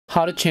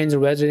How to change the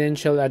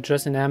residential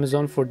address in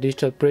Amazon for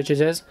digital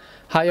purchases.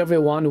 Hi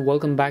everyone,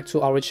 welcome back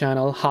to our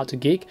channel How to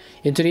Geek.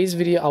 In today's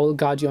video I will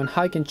guide you on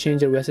how you can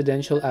change the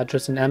residential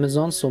address in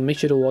Amazon, so make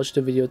sure to watch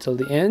the video till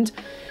the end.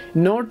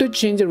 In order to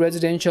change the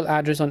residential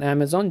address on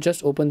Amazon,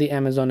 just open the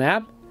Amazon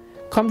app,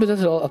 come to the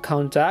little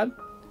account tab,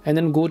 and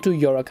then go to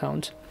your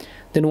account.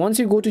 Then once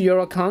you go to your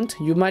account,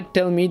 you might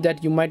tell me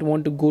that you might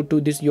want to go to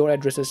this your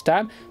addresses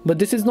tab, but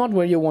this is not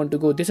where you want to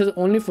go. This is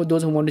only for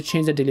those who want to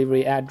change the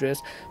delivery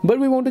address, but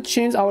we want to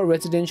change our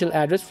residential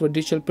address for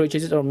digital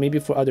purchases or maybe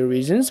for other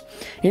reasons.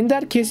 In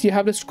that case, you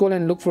have to scroll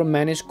and look for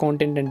manage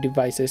content and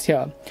devices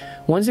here.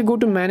 Once you go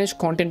to manage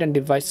content and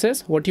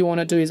devices, what you want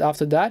to do is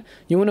after that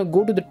you want to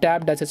go to the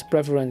tab that says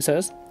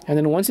preferences, and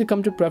then once you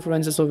come to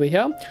preferences over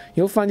here,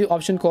 you'll find the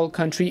option called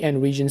country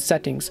and region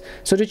settings.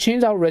 So to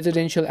change our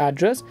residential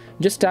address,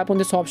 just tap on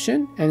this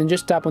option and then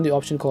just tap on the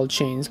option called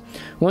change.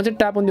 Once you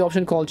tap on the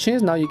option called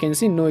change, now you can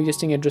see no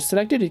existing address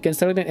selected. You can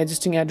select an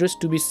existing address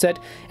to be set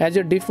as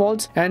your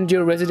default and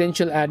your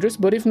residential address,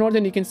 but if not,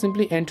 then you can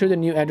simply enter the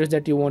new address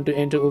that you want to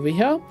enter over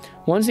here.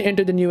 Once you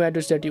enter the new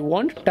address that you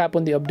want, tap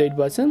on the update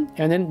button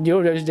and then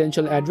your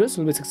residential address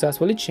will be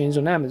successfully changed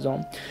on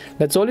Amazon.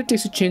 That's all it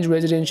takes to change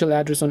residential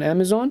address on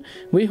Amazon.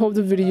 We hope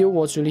the video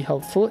was really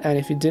helpful, and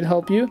if it did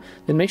help you,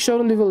 then make sure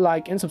to leave a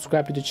like and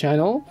subscribe to the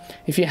channel.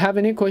 If you have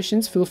any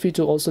questions, feel free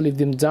to also leave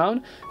them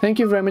down. Thank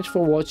you very much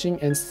for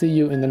watching and see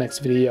you in the next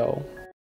video.